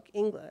women spoke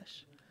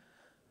English.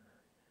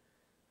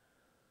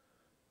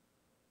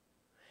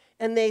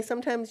 And they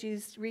sometimes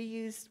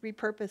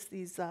repurposed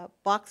these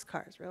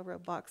boxcars,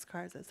 railroad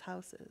boxcars, as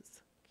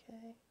houses.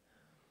 Okay.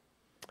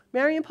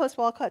 Marion Post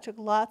Walcott took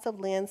lots of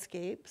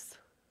landscapes,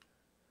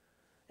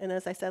 and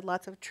as I said,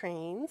 lots of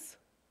trains.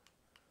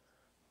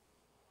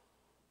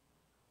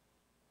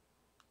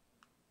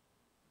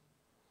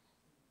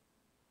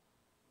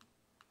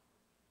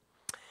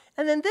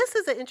 And then this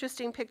is an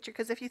interesting picture,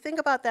 because if you think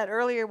about that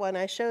earlier one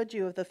I showed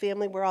you of the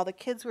family where all the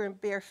kids were in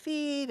bare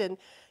feet and,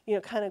 you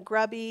know, kind of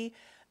grubby,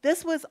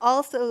 this was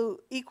also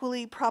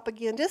equally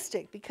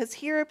propagandistic, because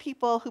here are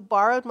people who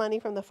borrowed money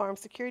from the Farm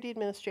Security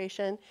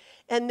Administration,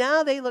 and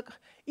now they look,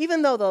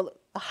 even though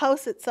the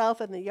house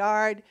itself and the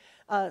yard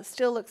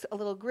still looks a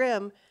little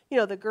grim, you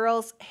know, the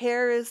girl's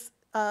hair is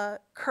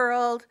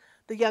curled,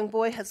 the young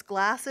boy has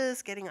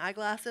glasses. Getting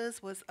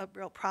eyeglasses was a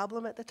real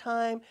problem at the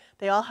time.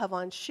 They all have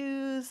on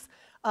shoes.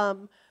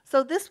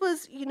 So this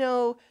was, you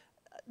know,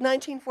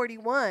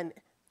 1941.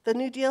 The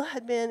New Deal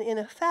had been in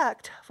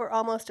effect for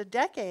almost a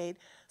decade.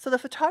 So the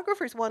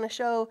photographers want to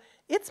show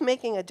it's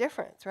making a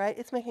difference, right?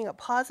 It's making a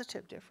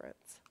positive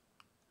difference.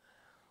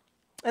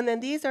 And then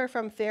these are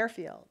from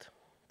Fairfield,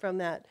 from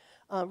that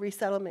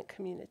resettlement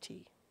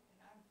community.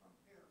 I'm from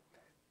Fairfield.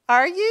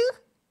 Are you?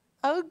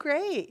 Oh,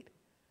 great.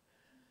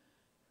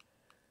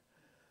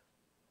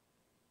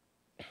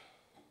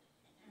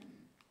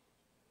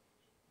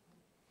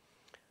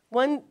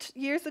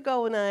 Years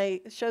ago when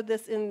I showed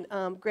this in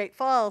Great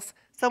Falls,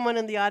 someone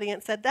in the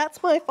audience said,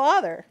 "That's my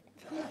father."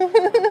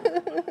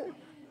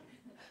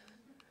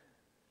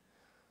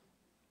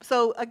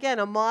 So again,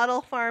 a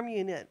model farm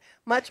unit,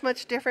 much,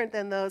 much different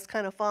than those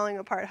kind of falling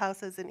apart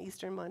houses in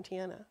eastern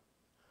Montana.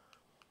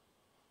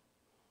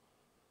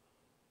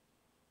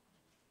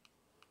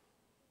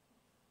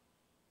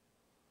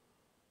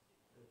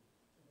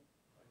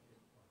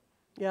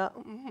 Yeah.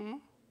 Mm-hmm.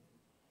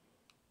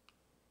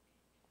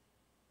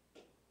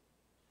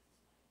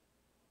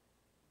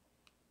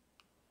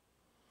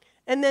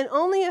 And then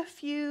only a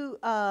few,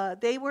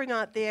 they were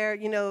not there.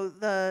 You know,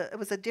 it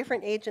was a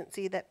different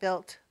agency that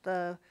built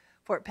the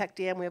Fort Peck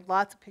Dam. We have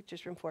lots of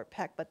pictures from Fort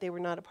Peck, but they were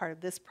not a part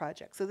of this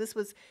project. So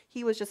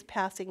he was just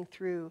passing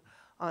through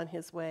on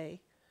his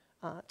way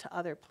to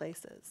other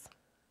places.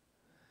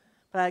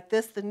 But like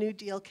this, the New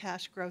Deal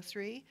Cash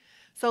Grocery.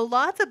 So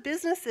lots of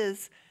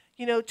businesses,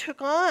 you know,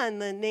 took on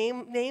the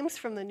names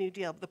from the New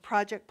Deal. The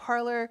Project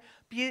Parlor,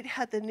 Butte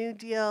had the New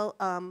Deal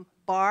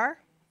bar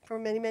for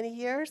many, many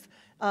years.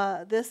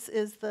 This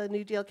is the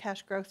New Deal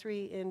Cash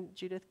Grocery in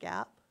Judith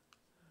Gap.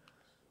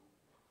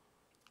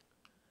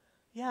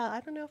 Yeah, I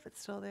don't know if it's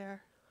still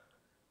there.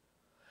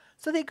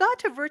 So they got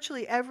to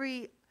virtually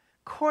every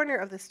corner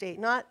of the state,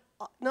 not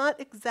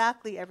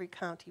exactly every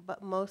county,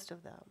 but most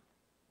of them.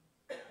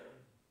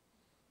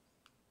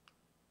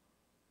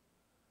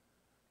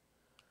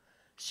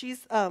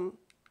 She's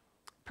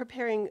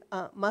preparing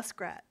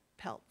muskrat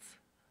pelts.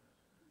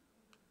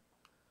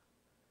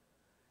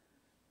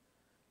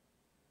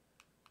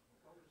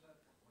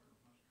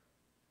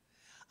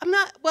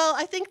 Well,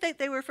 I think that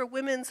they were for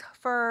women's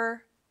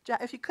fur.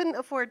 If you couldn't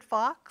afford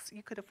fox,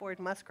 you could afford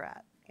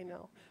muskrat, you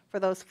know, for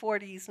those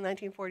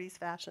 1940s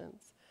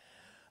fashions.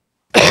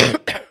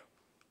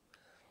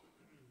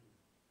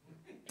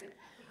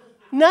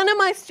 None of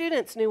my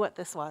students knew what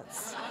this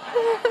was.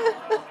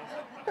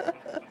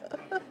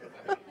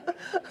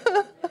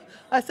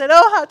 I said,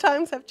 oh, how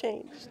times have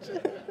changed.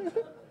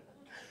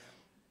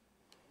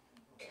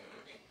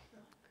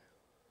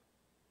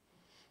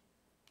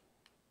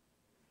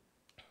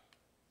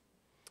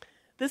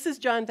 This is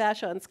John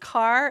Vachon's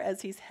car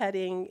as he's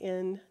heading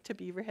in to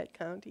Beaverhead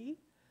County.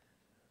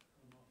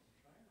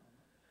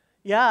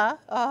 Yeah,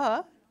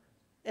 uh-huh.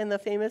 And the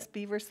famous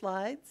beaver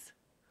slides.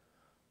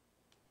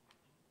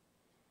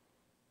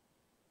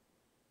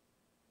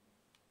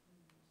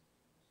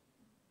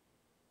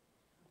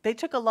 They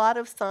took a lot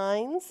of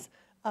signs,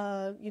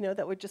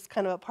 that were just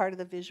kind of a part of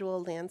the visual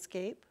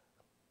landscape.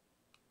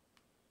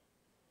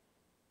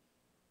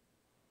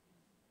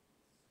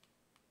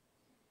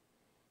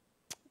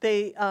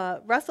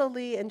 Russell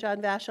Lee and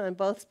John Vachon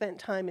both spent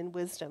time in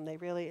Wisdom. They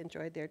really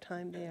enjoyed their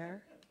time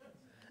there.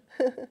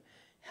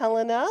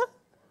 Helena?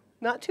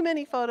 Not too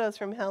many photos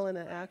from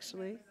Helena,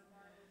 actually.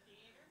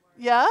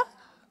 Yeah?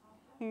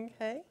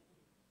 Okay.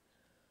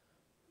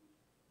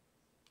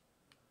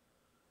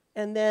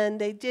 And then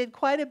they did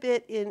quite a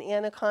bit in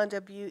Anaconda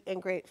Butte and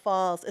Great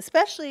Falls.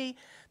 Especially,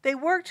 they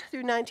worked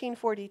through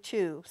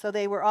 1942. So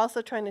they were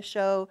also trying to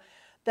show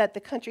that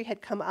the country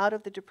had come out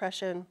of the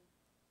Depression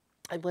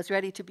and was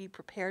ready to be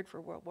prepared for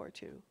World War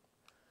II.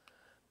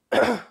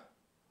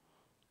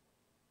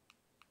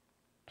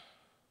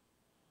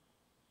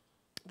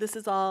 This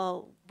is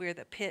all where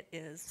the pit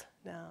is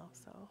now,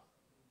 so.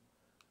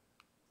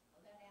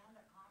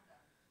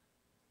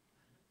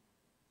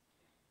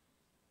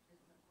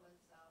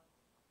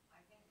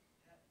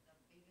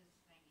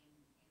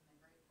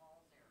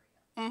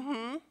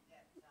 Mm-hmm.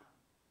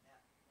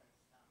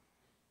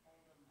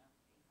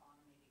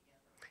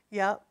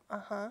 Yep,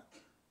 uh-huh.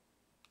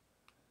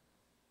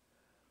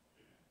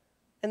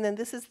 And then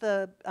this is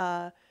the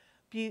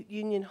Butte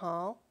Union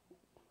Hall.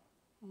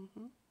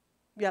 Mm-hmm.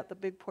 Yep, the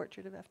big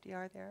portrait of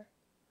FDR there.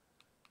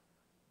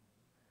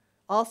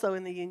 Also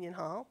in the Union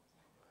Hall,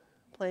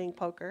 playing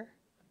poker.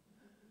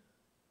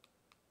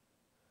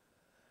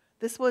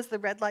 This was the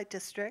red light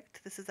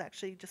district. This is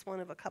actually just one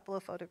of a couple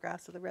of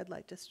photographs of the red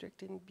light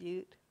district in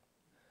Butte.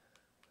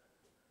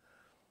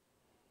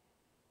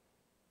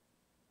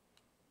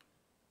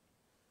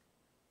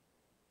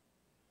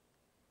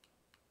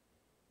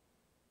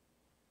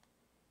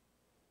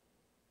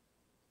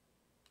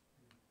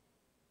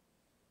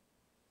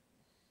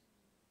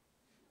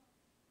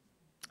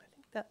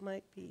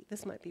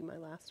 This might be my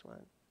last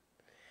one.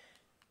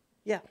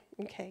 Yeah,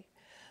 okay.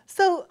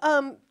 So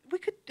we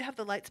could have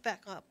the lights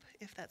back up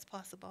if that's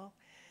possible.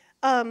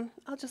 I'll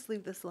just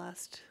leave this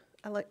last.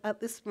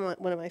 This is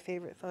one of my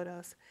favorite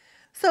photos.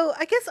 So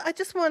I guess I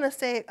just want to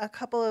say a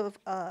couple of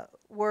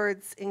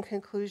words in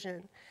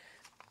conclusion.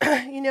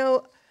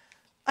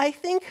 I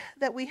think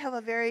that we have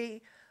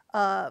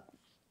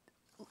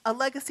a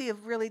legacy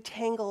of really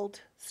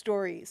tangled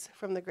stories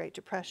from the Great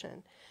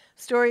Depression.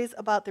 Stories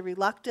about the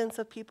reluctance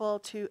of people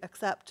to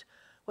accept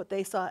what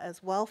they saw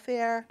as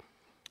welfare,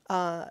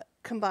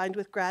 combined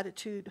with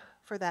gratitude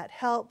for that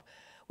help.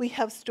 We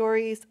have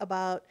stories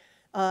about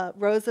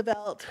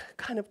Roosevelt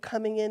kind of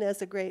coming in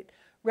as a great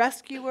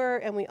rescuer,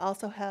 and we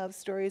also have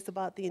stories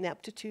about the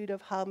ineptitude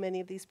of how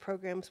many of these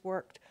programs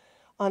worked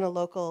on a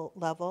local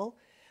level,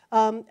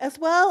 as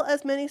well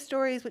as many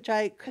stories, which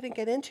I couldn't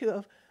get into,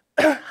 of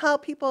how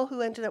people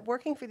who ended up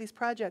working for these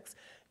projects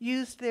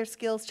used their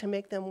skills to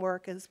make them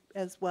work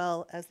as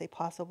well as they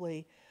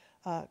possibly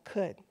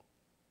could.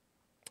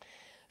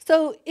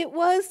 So it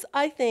was,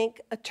 I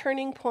think, a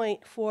turning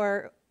point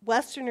for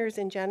Westerners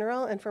in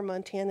general and for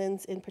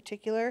Montanans in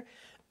particular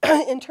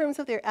in terms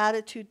of their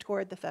attitude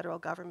toward the federal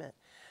government.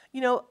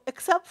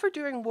 Except for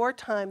during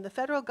wartime, the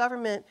federal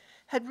government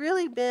had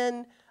really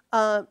been,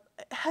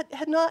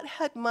 had not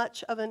had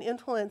much of an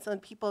influence on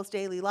people's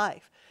daily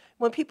life.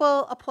 When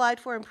people applied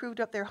for and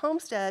proved up their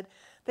homestead,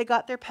 they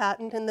got their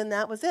patent and then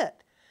that was it.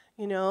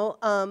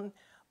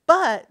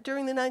 But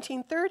during the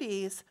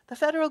 1930s, the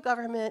federal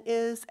government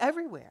is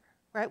everywhere,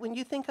 right? When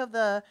you think of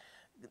the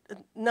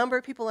number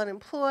of people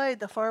unemployed,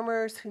 the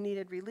farmers who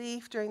needed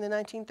relief during the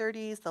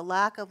 1930s, the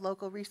lack of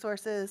local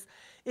resources,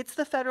 it's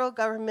the federal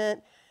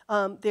government,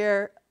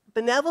 their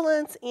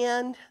benevolence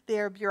and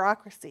their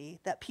bureaucracy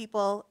that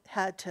people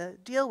had to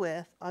deal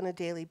with on a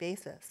daily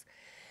basis.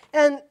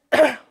 And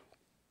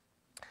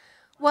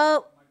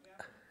well,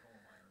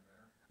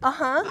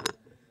 uh-huh.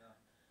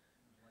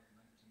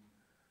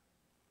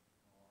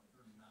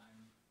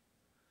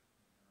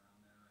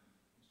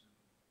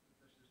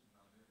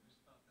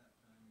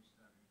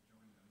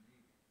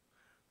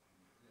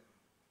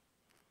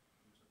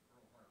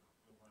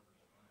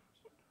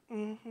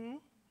 Mm-hmm.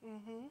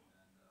 Mm-hmm.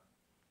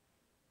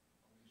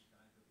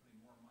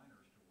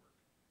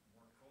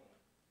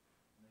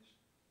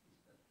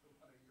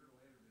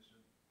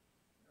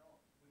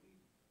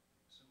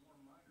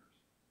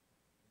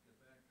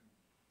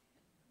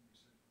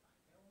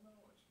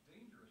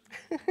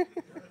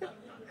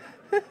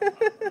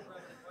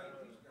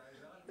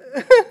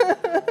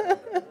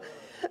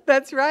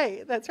 That's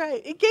right. That's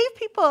right. It gave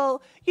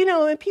people,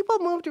 and people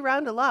moved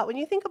around a lot. When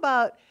you think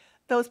about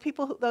those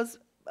people, those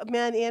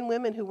men and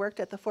women who worked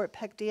at the Fort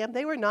Peck Dam,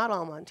 they were not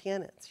all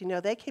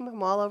Montanans. They came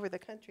from all over the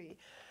country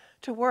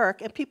to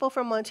work, and people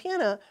from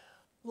Montana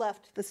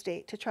left the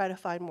state to try to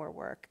find more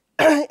work.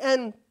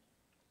 And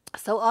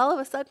So all of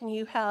a sudden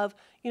you have,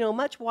 a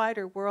much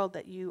wider world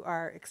that you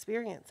are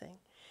experiencing.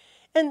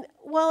 And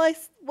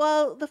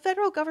while the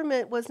federal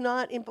government was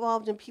not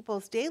involved in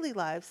people's daily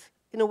lives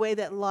in a way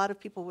that a lot of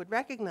people would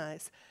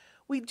recognize,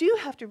 we do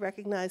have to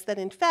recognize that,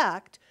 in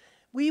fact,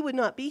 we would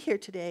not be here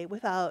today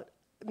without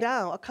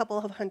now a couple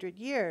of hundred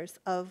years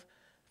of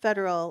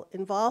federal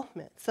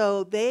involvement.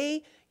 So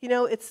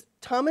it's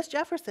Thomas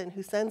Jefferson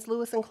who sends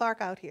Lewis and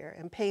Clark out here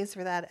and pays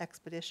for that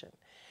expedition.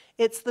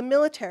 It's the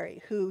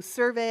military who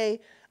survey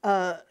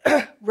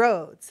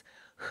roads,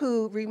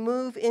 who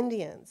remove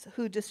Indians,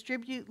 who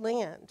distribute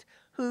land,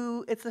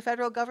 it's the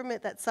federal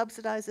government that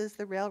subsidizes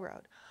the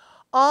railroad,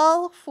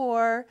 all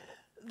for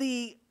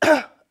the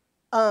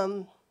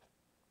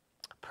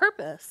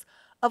purpose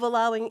of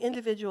allowing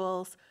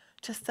individuals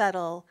to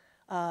settle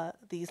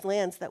these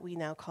lands that we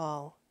now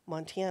call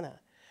Montana.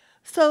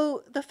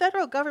 So the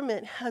federal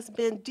government has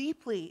been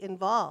deeply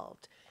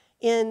involved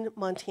in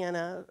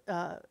Montana,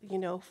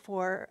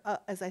 for,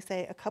 as I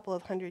say, a couple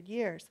of hundred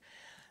years.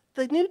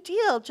 The New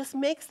Deal just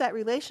makes that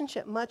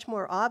relationship much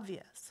more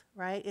obvious,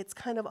 right? It's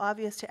kind of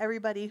obvious to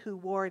everybody who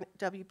wore a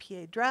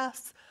WPA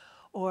dress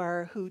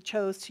or who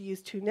chose to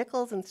use 2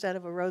 nickels instead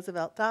of a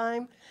Roosevelt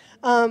dime.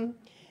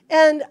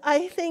 And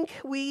I think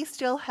we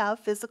still have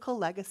physical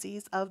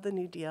legacies of the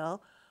New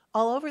Deal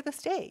all over the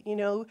state.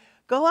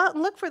 Go out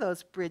and look for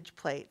those bridge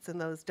plates and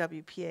those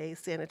WPA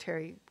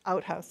sanitary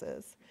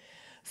outhouses.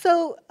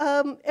 So,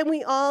 and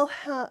we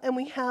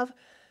have,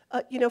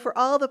 for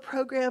all the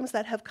programs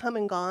that have come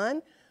and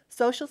gone,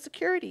 Social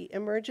Security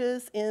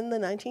emerges in the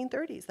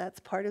 1930s.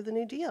 That's part of the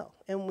New Deal.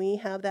 And we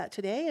have that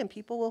today, and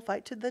people will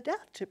fight to the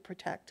death to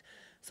protect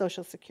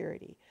Social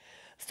Security.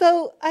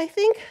 So I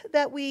think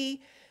that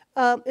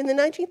in the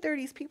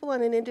 1930s, people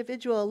on an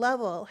individual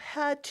level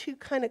had to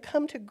kind of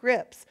come to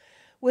grips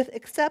with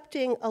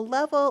accepting a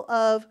level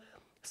of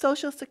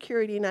Social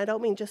Security, and I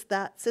don't mean just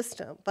that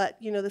system, but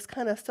this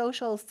kind of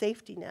social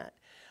safety net,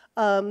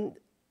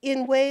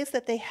 in ways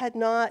that they had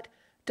not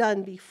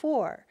done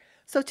before.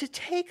 So to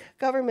take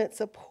government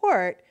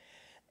support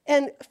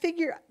and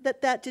figure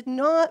that that did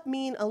not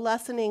mean a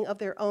lessening of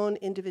their own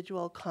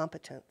individual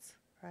competence,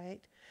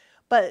 right?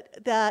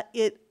 But that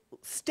it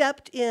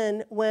stepped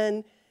in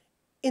when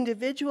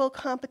individual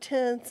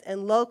competence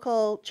and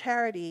local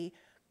charity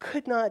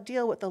could not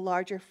deal with the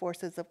larger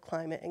forces of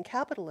climate and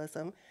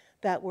capitalism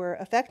that were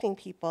affecting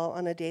people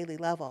on a daily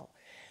level.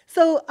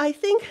 So I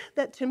think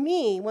that, to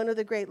me, one of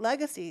the great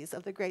legacies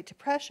of the Great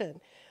Depression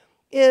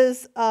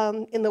is,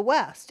 in the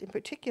West in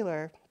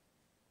particular,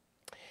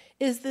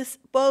 is this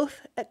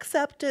both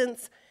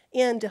acceptance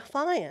and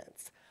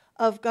defiance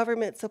of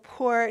government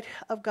support,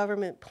 of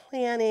government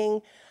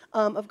planning,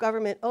 of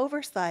government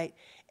oversight.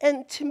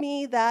 And to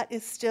me, that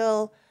is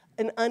still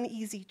an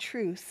uneasy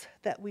truth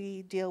that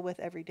we deal with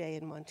every day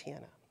in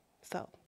Montana. So